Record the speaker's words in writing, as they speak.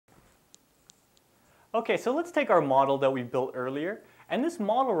Okay, so let's take our model that we built earlier, and this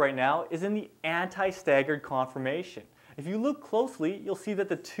model right now is in the anti-staggered conformation. If you look closely, you'll see that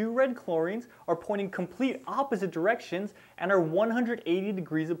the two red chlorines are pointing complete opposite directions and are 180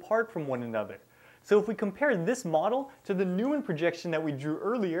 degrees apart from one another. So if we compare this model to the Newman projection that we drew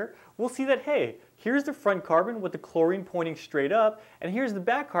earlier, we'll see that, hey, here's the front carbon with the chlorine pointing straight up, and here's the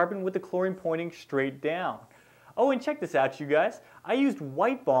back carbon with the chlorine pointing straight down. Oh, and check this out, you guys. I used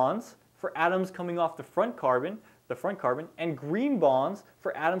white bonds for atoms coming off the front carbon, and green bonds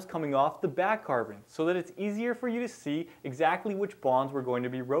for atoms coming off the back carbon, so that it's easier for you to see exactly which bonds we're going to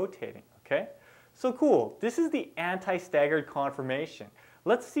be rotating, okay? So cool, this is the anti-staggered conformation.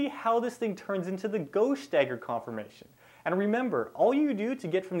 Let's see how this thing turns into the gauche staggered conformation. And remember, all you do to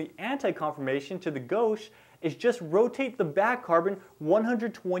get from the anti-conformation to the gauche is just rotate the back carbon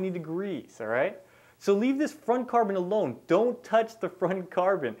 120 degrees, all right? So leave this front carbon alone. Don't touch the front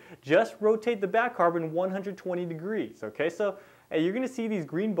carbon. Just rotate the back carbon 120 degrees, okay? So hey, you're going to see these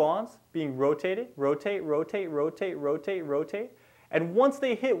green bonds being rotated, rotate, rotate, rotate, rotate, rotate. And once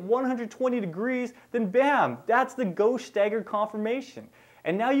they hit 120 degrees, then bam, that's the gauche staggered conformation.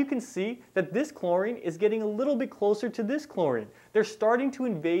 And now you can see that this chlorine is getting a little bit closer to this chlorine. They're starting to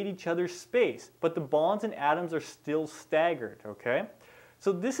invade each other's space, but the bonds and atoms are still staggered, okay?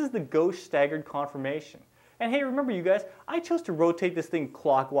 So this is the gauche staggered conformation. And hey, remember you guys, I chose to rotate this thing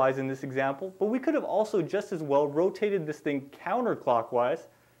clockwise in this example, but we could have also just as well rotated this thing counterclockwise,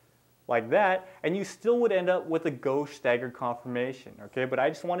 like that, and you still would end up with a gauche staggered conformation, okay? But I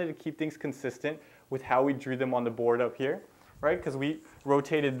just wanted to keep things consistent with how we drew them on the board up here, right? Because we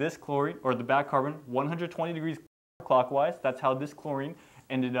rotated this chlorine, or the back carbon, 120 degrees clockwise. That's how this chlorine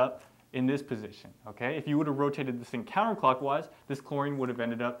ended up in this position, okay? If you would have rotated this thing counterclockwise, this chlorine would have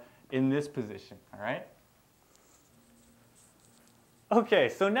ended up in this position, all right? Okay,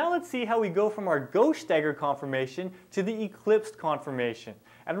 so now let's see how we go from our gauche staggered conformation to the eclipsed conformation.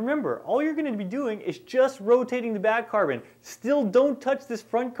 And remember, all you're going to be doing is just rotating the back carbon. Still don't touch this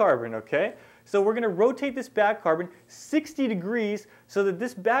front carbon, okay? So we're going to rotate this back carbon 60 degrees so that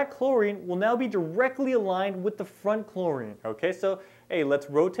this back chlorine will now be directly aligned with the front chlorine, okay? So, hey, let's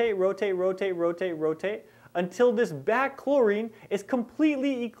rotate, rotate, rotate, rotate, rotate until this back chlorine is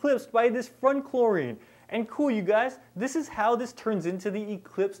completely eclipsed by this front chlorine. And cool, you guys, this is how this turns into the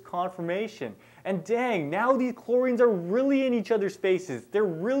eclipsed conformation. And dang, now these chlorines are really in each other's faces. They're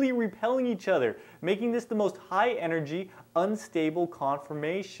really repelling each other, making this the most high energy, unstable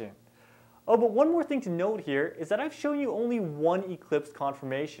conformation. Oh, but one more thing to note here is that I've shown you only one eclipsed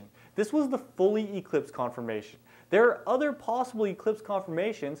conformation. This was the fully eclipsed conformation. There are other possible eclipsed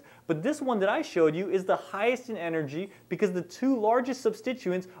conformations, but this one that I showed you is the highest in energy because the two largest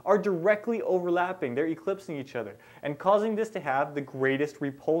substituents are directly overlapping. They're eclipsing each other and causing this to have the greatest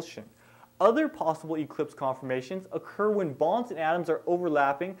repulsion. Other possible eclipsed conformations occur when bonds and atoms are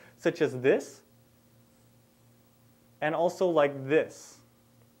overlapping, such as this and also like this.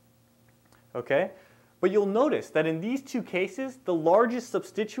 Okay? But you'll notice that in these two cases, the largest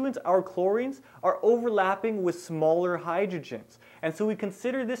substituents, our chlorines, are overlapping with smaller hydrogens. And so we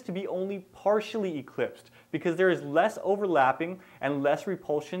consider this to be only partially eclipsed because there is less overlapping and less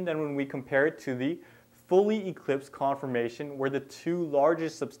repulsion than when we compare it to the fully eclipsed conformation where the two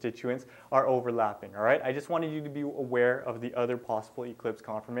largest substituents are overlapping. All right? I just wanted you to be aware of the other possible eclipsed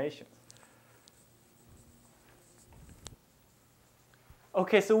conformations.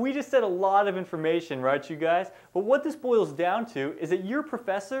 Okay, so we just said a lot of information, right, you guys? But what this boils down to is that your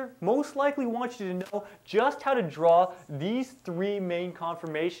professor most likely wants you to know just how to draw these three main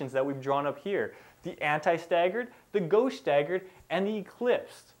conformations that we've drawn up here. The anti-staggered, the gauche staggered, and the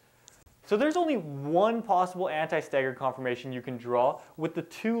eclipsed. So there's only one possible anti-staggered conformation you can draw with the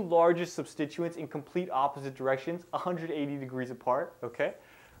two largest substituents in complete opposite directions, 180 degrees apart, okay?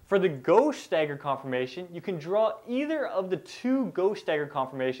 For the gauche staggered conformation, you can draw either of the two gauche staggered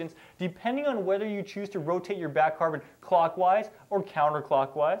conformations depending on whether you choose to rotate your back carbon clockwise or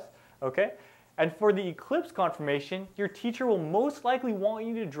counterclockwise, okay? And for the eclipsed conformation, your teacher will most likely want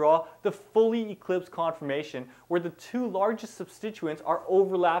you to draw the fully eclipsed conformation where the two largest substituents are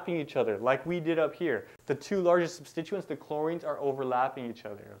overlapping each other, like we did up here. The two largest substituents, the chlorines, are overlapping each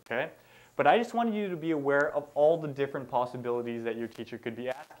other, okay? But I just wanted you to be aware of all the different possibilities that your teacher could be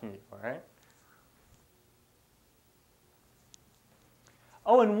asking you, all right?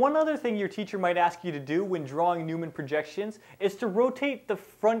 Oh, and one other thing your teacher might ask you to do when drawing Newman projections is to rotate the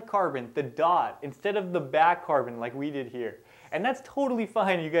front carbon, the dot, instead of the back carbon like we did here. And that's totally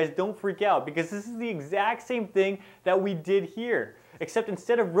fine, you guys, don't freak out because this is the exact same thing that we did here. except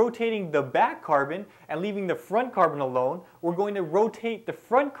instead of rotating the back carbon and leaving the front carbon alone, we're going to rotate the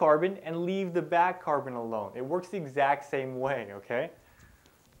front carbon and leave the back carbon alone. It works the exact same way, okay?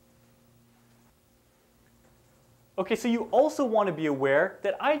 Okay, so you also want to be aware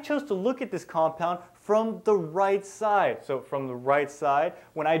that I chose to look at this compound from the right side. So from the right side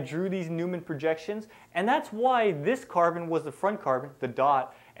when I drew these Newman projections, and that's why this carbon was the front carbon, the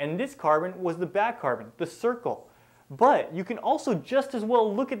dot, and this carbon was the back carbon, the circle. But you can also just as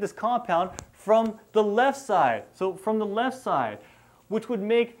well look at this compound from the left side. So from the left side, which would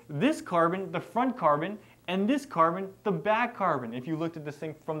make this carbon the front carbon and this carbon the back carbon if you looked at this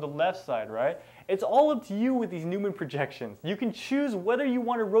thing from the left side, right? It's all up to you with these Newman projections. You can choose whether you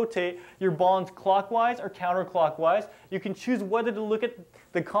want to rotate your bonds clockwise or counterclockwise. You can choose whether to look at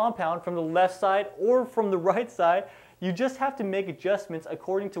the compound from the left side or from the right side. You just have to make adjustments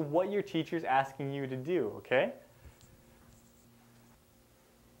according to what your teacher is asking you to do, okay?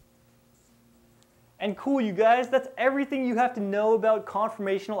 And cool, you guys, that's everything you have to know about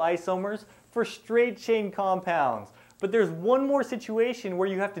conformational isomers for straight chain compounds. But there's one more situation where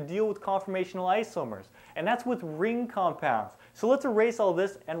you have to deal with conformational isomers, and that's with ring compounds. So let's erase all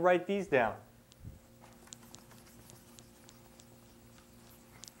this and write these down.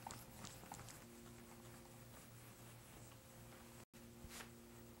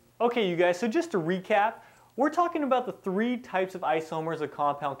 Okay, you guys, so just to recap, we're talking about the three types of isomers a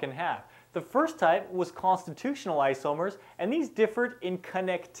compound can have. The first type was constitutional isomers, and these differed in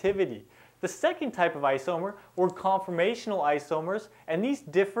connectivity. The second type of isomer were conformational isomers, and these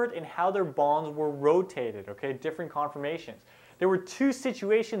differed in how their bonds were rotated, okay, different conformations. There were two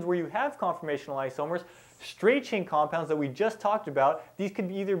situations where you have conformational isomers, straight chain compounds that we just talked about. These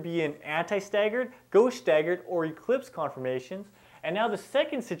could either be in anti-staggered, gauche staggered, or eclipsed conformations. And now the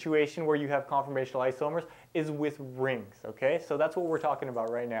second situation where you have conformational isomers is with rings, okay? So that's what we're talking about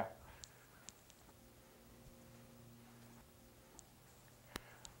right now.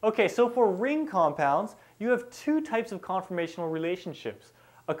 Okay, so for ring compounds, you have two types of conformational relationships.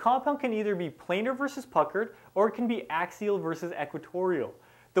 A compound can either be planar versus puckered, or it can be axial versus equatorial.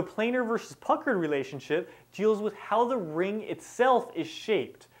 The planar versus puckered relationship deals with how the ring itself is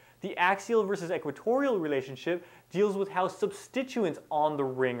shaped. The axial versus equatorial relationship deals with how substituents on the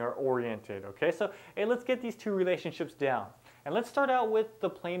ring are oriented. Okay, so hey, let's get these two relationships down. And let's start out with the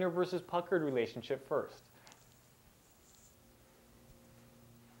planar versus puckered relationship first.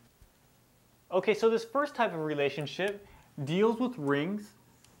 Okay, so this first type of relationship deals with rings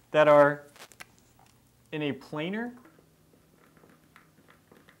that are in a planar,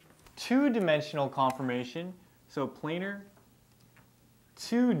 two-dimensional conformation, so planar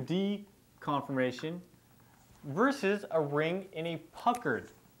 2D conformation versus a ring in a puckered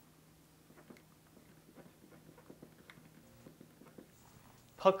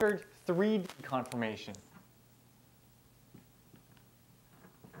puckered 3D conformation.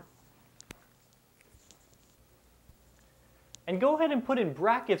 And go ahead and put in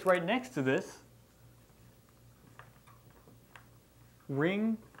brackets right next to this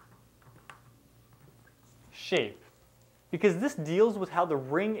ring shape, because this deals with how the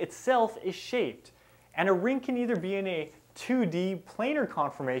ring itself is shaped. And a ring can either be in a 2D planar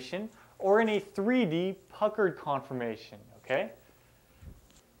conformation or in a 3D puckered conformation, okay?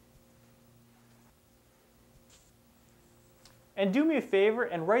 And do me a favor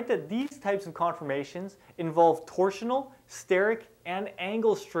and write that these types of conformations involve torsional, steric, and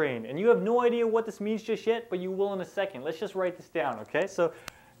angle strain. And you have no idea what this means just yet, but you will in a second. Let's just write this down, okay? So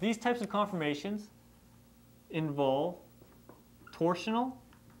these types of conformations involve torsional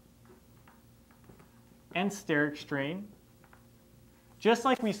and steric strain, just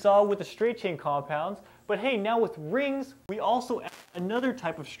like we saw with the straight chain compounds. But hey, now with rings, we also add another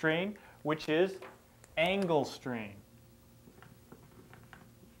type of strain, which is angle strain.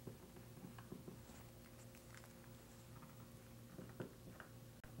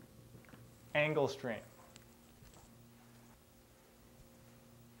 Angle strain.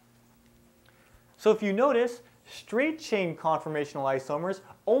 So if you notice, straight chain conformational isomers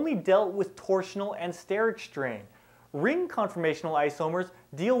only dealt with torsional and steric strain. Ring conformational isomers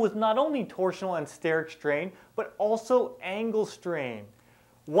deal with not only torsional and steric strain, but also angle strain.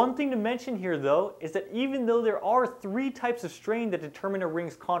 One thing to mention here though is that even though there are three types of strain that determine a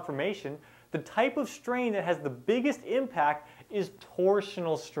ring's conformation, the type of strain that has the biggest impact is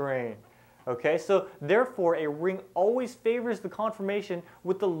torsional strain. Okay, so therefore a ring always favors the conformation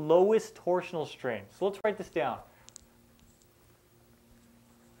with the lowest torsional strain. So let's write this down.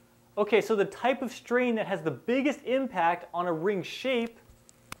 Okay, so the type of strain that has the biggest impact on a ring shape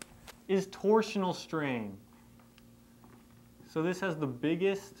is torsional strain. So this has the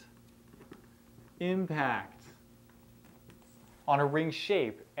biggest impact on a ring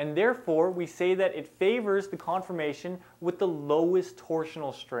shape, and therefore we say that it favors the conformation with the lowest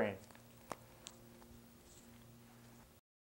torsional strain.